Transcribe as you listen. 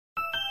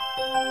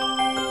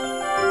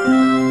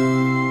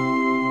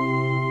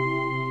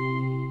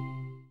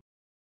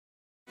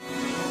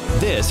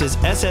This is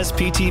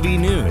SSPTV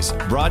News,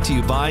 brought to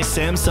you by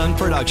Samsung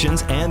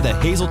Productions and the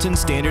Hazleton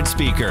Standard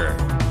Speaker.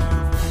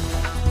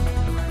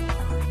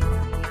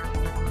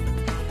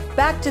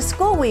 Back to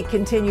School Week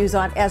continues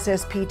on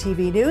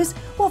SSPTV News.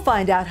 We'll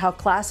find out how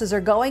classes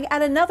are going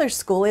at another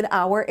school in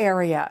our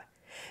area.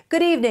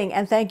 Good evening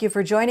and thank you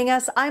for joining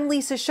us. I'm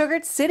Lisa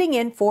Sugart, sitting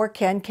in for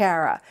Ken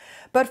Cara.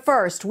 But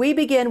first, we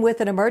begin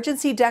with an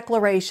emergency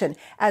declaration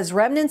as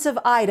remnants of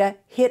Ida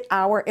hit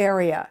our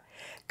area.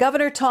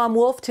 Governor Tom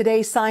Wolf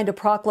today signed a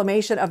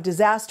proclamation of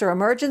disaster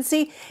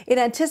emergency in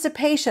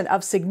anticipation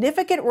of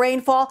significant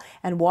rainfall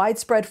and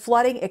widespread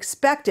flooding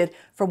expected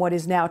from what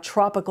is now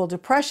Tropical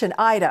Depression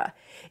Ida.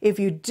 If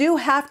you do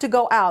have to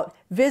go out,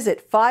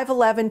 visit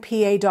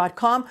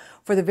 511pa.com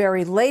for the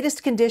very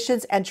latest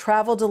conditions and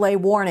travel delay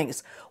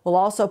warnings. We'll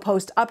also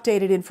post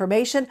updated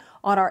information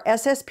on our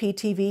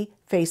SSPTV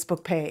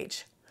Facebook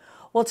page.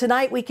 Well,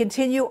 tonight we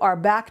continue our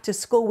Back to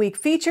School Week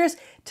features,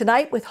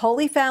 tonight with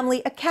Holy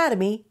Family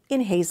Academy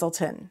in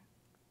Hazleton.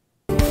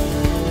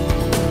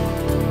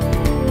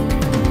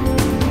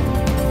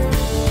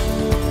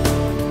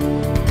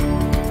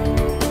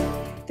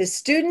 The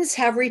students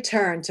have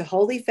returned to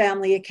Holy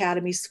Family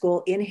Academy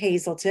School in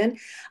Hazleton.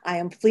 I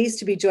am pleased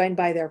to be joined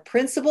by their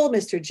principal,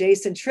 Mr.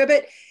 Jason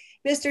Tribbett.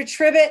 Mr.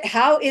 Tribbett,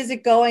 how is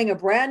it going? A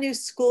brand new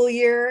school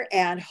year,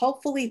 and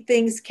hopefully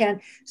things can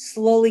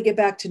slowly get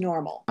back to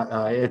normal.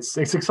 It's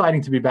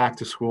exciting to be back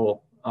to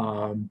school.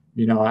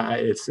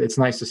 It's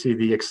nice to see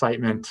the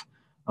excitement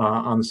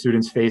on the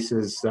students'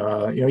 faces.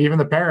 Even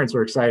the parents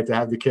are excited to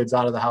have the kids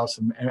out of the house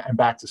and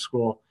back to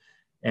school.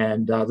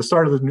 And the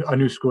start of a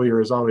new school year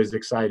is always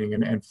exciting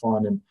and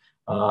fun. And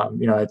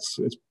it's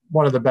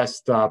one of the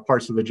best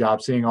parts of the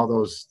job, seeing all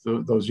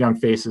those young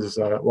faces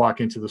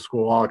walk into the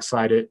school, all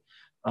excited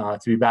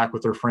to be back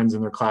with their friends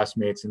and their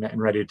classmates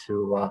and ready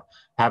to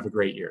have a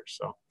great year.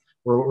 So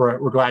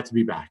we're glad to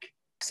be back.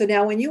 So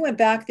now when you went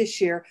back this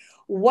year,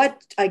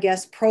 what,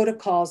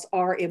 protocols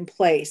are in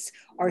place?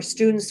 Are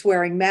students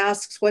wearing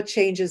masks? What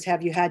changes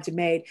have you had to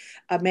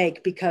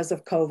make because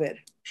of COVID?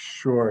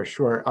 Sure.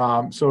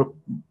 So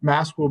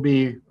masks will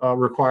be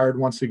required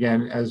once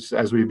again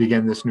as we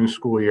begin this new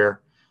school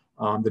year.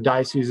 The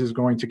diocese is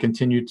going to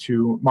continue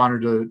to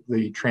monitor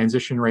the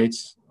transition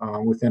rates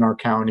within our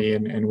county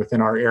and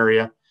within our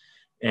area.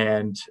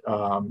 And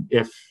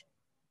if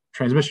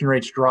transmission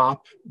rates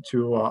drop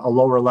to a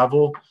lower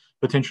level,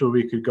 potentially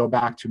we could go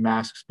back to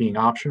masks being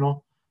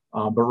optional.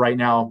 But right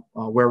now,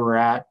 where we're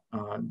at,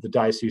 the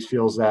diocese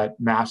feels that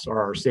masks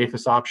are our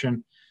safest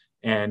option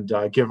and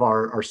give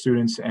our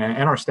students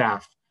and our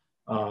staff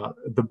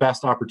the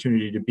best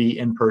opportunity to be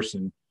in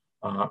person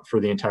for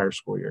the entire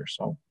school year.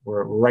 So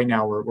right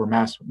now we're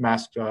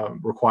mask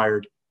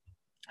required.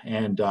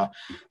 And,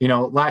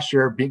 last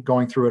year,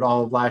 going through it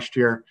all of last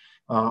year,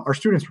 our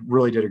students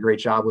really did a great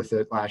job with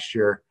it last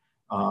year.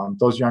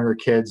 Those younger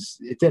kids,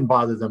 it didn't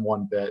bother them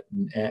one bit.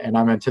 And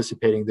I'm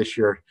anticipating this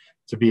year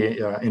to be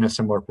in a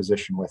similar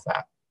position with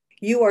that.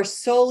 You are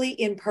solely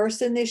in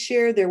person this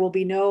year. There will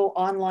be no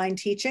online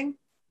teaching?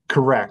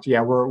 Correct.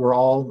 Yeah, we're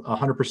all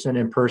 100%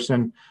 in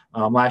person.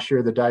 Last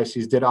year, the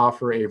diocese did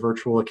offer a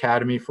virtual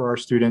academy for our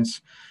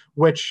students,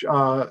 which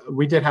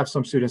we did have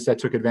some students that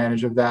took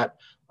advantage of that.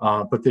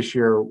 But this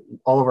year,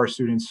 all of our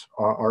students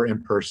are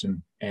in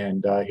person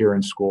and here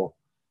in school.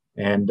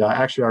 And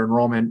actually, our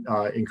enrollment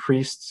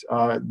increased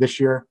this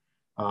year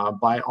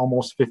by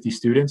almost 50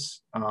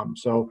 students.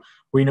 So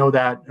we know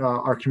that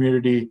our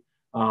community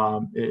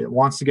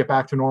wants to get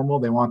back to normal.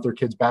 They want their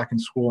kids back in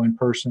school in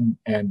person,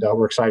 and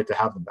we're excited to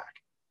have them back.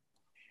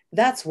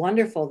 That's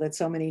wonderful that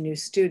so many new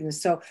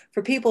students. So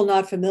for people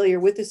not familiar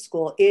with the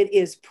school, it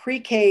is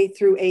pre-K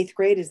through 8th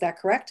grade. Is that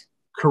correct?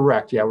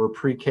 Correct. Yeah, we're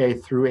pre-K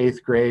through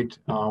 8th grade.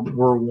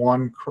 We're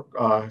one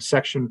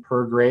section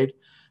per grade,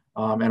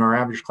 and our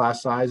average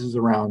class size is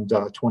around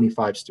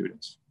 25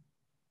 students.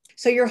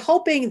 So you're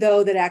hoping,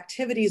 though, that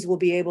activities will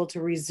be able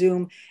to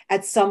resume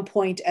at some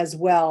point as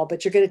well,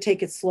 but you're going to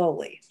take it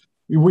slowly.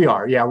 We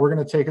are. Yeah, we're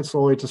going to take it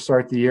slowly to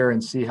start the year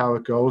and see how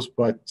it goes.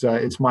 But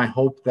it's my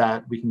hope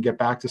that we can get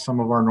back to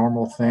some of our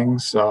normal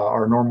things,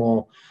 our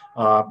normal,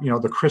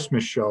 the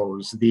Christmas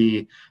shows,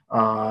 even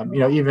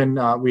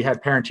we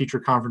had parent-teacher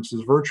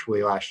conferences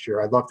virtually last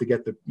year. I'd love to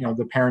get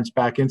the parents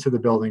back into the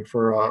building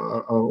for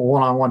a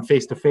one-on-one,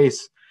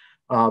 face-to-face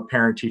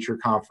parent-teacher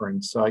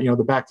conference.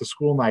 The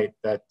back-to-school night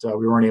that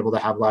we weren't able to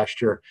have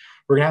last year.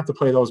 We're going to have to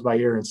play those by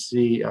ear and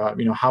see,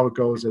 how it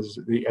goes as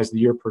the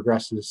year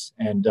progresses.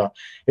 And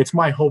it's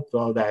my hope,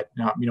 though, that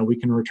we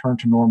can return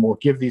to normal,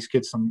 give these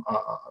kids some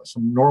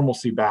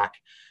normalcy back,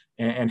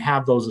 and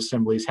have those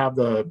assemblies, have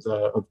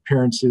the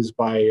appearances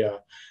by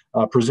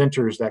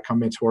presenters that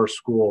come into our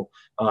school,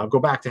 go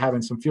back to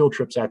having some field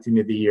trips at the end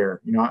of the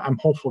year. I'm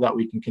hopeful that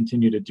we can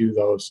continue to do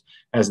those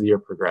as the year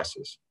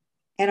progresses.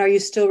 And are you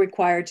still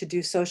required to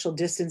do social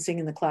distancing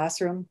in the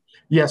classroom?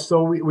 Yes,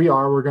 so we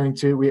are. We're going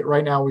to,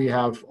 right now we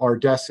have our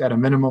desks at a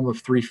minimum of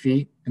 3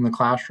 feet in the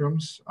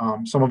classrooms.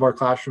 Some of our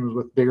classrooms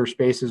with bigger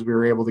spaces, we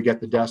were able to get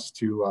the desks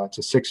to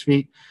 6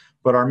 feet,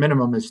 but our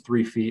minimum is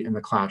 3 feet in the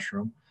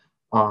classroom.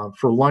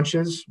 For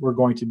lunches, we're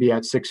going to be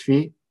at 6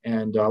 feet.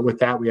 And with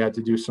that, we had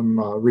to do some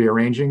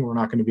rearranging. We're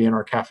not going to be in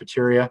our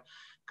cafeteria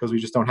because we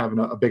just don't have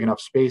a big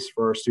enough space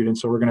for our students.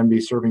 So we're going to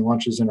be serving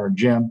lunches in our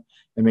gym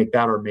and make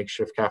that our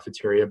makeshift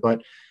cafeteria.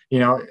 But, you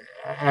know,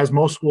 as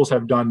most schools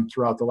have done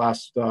throughout the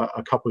last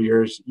a couple of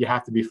years, you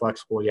have to be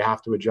flexible. You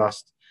have to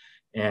adjust.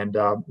 And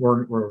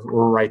we're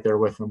right there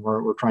with them.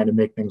 We're trying to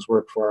make things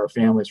work for our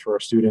families, for our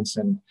students.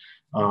 And,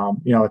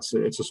 you know, it's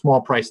a small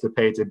price to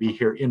pay to be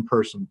here in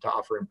person, to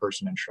offer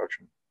in-person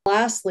instruction.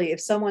 Lastly, if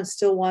someone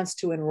still wants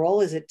to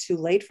enroll, is it too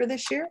late for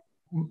this year?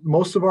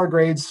 Most of our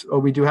grades,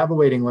 we do have a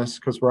waiting list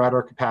because we're at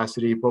our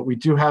capacity, but we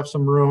do have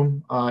some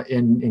room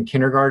in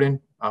kindergarten.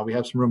 We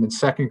have some room in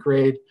 2nd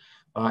grade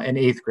and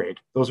 8th grade.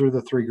 Those are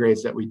the 3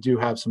 grades that we do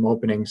have some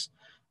openings.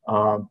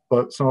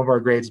 But some of our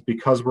grades,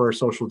 because we're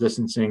social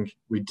distancing,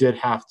 we did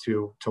have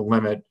to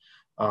limit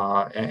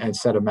and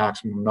set a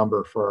maximum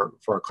number for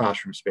our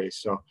classroom space.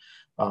 So,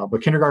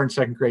 but kindergarten,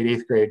 2nd grade,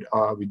 8th grade,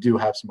 we do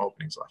have some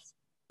openings left.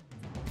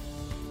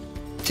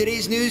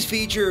 Today's news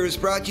feature is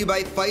brought to you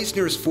by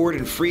Feisner's Ford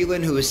in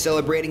Freeland, who is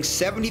celebrating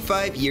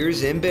 75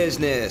 years in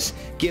business.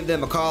 Give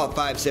them a call at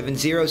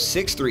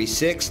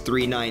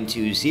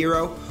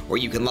 570-636-3920, or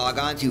you can log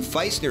on to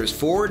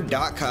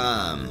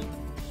feisnersford.com.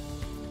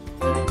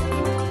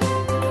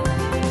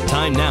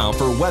 Time now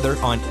for weather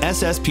on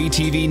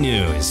SSPTV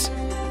News.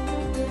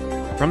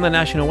 From the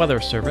National Weather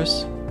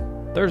Service,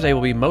 Thursday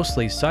will be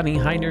mostly sunny,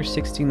 high near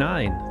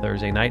 69.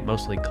 Thursday night,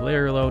 mostly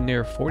clear, low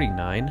near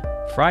 49.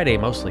 Friday,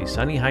 mostly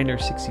sunny, high near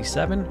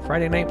 67.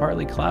 Friday night,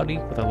 partly cloudy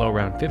with a low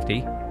around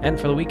 50. And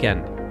for the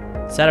weekend,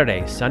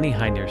 Saturday, sunny,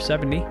 high near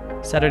 70.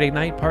 Saturday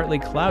night, partly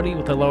cloudy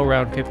with a low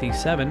around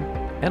 57.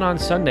 And on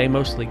Sunday,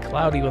 mostly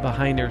cloudy with a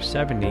high near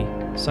 70.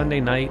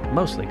 Sunday night,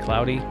 mostly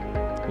cloudy,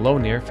 low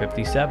near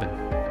 57.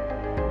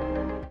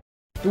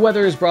 The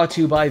weather is brought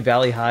to you by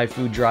Valley High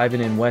Food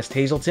Drive-In in West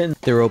Hazleton.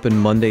 They're open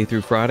Monday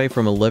through Friday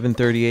from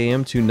 11:30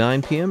 a.m. to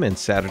 9 p.m. and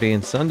Saturday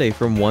and Sunday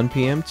from 1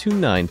 p.m. to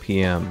 9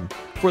 p.m.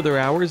 For their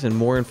hours and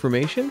more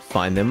information,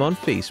 find them on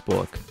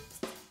Facebook.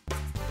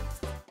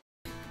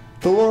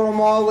 The Laurel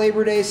Mall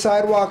Labor Day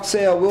Sidewalk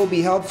Sale will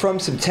be held from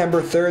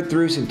September 3rd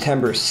through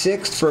September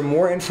 6th. For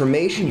more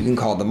information, you can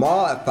call the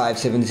mall at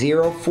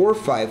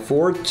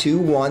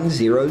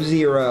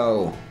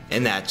 570-454-2100.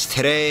 And that's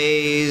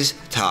today's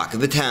Talk of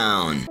the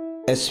Town.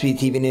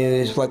 SSPTV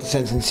News would like to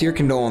send sincere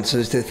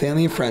condolences to the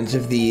family and friends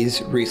of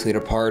these recently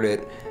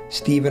departed.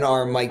 Stephen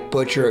R. Mike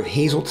Butcher of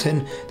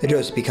Hazleton, the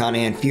Joseph B.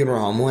 Conahan Funeral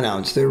Home will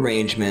announce the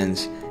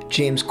arrangements.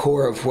 James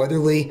Core of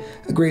Weatherly,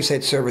 a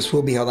gravesite service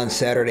will be held on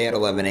Saturday at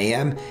 11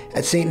 a.m.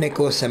 at St.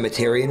 Nicholas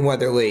Cemetery in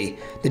Weatherly.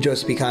 The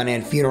Joseph B.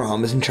 Conahan Funeral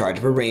Home is in charge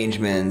of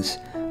arrangements.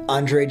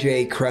 Andre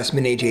J.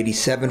 Cressman, age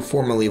 87,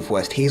 formerly of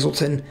West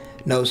Hazleton,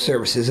 no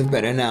services have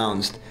been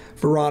announced.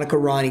 Veronica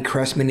Ronnie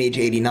Cressman, age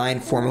 89,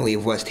 formerly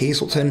of West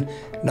Hazleton,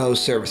 no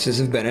services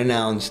have been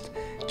announced.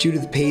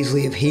 Judith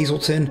Paisley of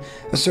Hazleton,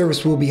 a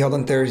service will be held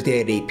on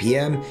Thursday at 8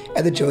 p.m.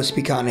 at the Joseph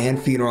B. Conahan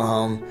Funeral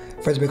Home.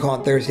 Friends may call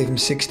on Thursday from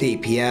 6 to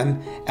 8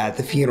 p.m. at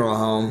the funeral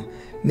home.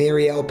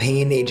 Mary L.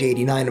 Payne, age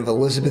 89, of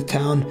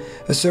Elizabethtown,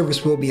 a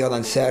service will be held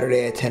on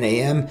Saturday at 10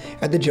 a.m.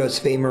 at the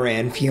Joseph A.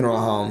 Moran Funeral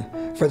Home.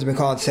 Friends may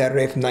call on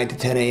Saturday from 9 to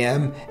 10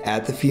 a.m.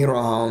 at the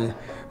funeral home.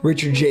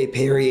 Richard J.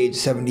 Perry, age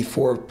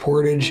 74, of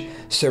Portage,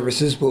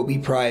 services will be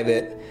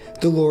private.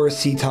 Dolores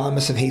C.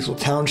 Thomas of Hazel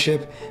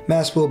Township,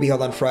 Mass will be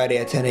held on Friday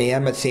at 10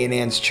 a.m. at St.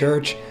 Anne's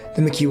Church.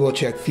 The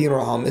McKee-Wilczek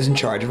Funeral Home is in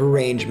charge of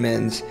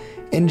arrangements.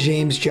 And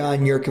James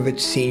John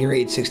Yurkovich, Sr.,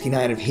 age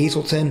 69, of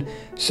Hazleton,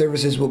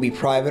 services will be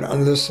private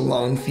under the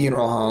Salone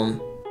Funeral Home.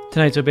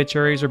 Tonight's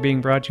obituaries are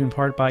being brought to you in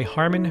part by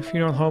Harmon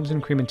Funeral Homes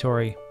and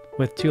Crematory,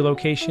 with 2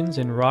 locations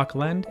in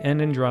Rockland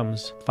and in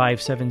Drums,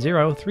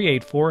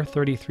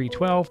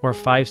 570-384-3312 or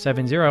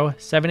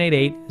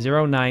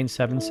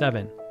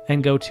 570-788-0977,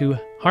 and go to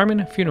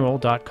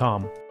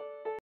harmonfuneral.com.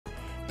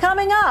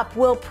 Coming up,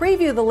 we'll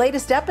preview the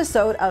latest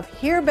episode of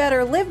Hear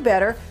Better, Live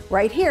Better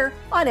right here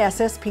on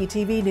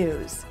SSPTV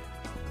News.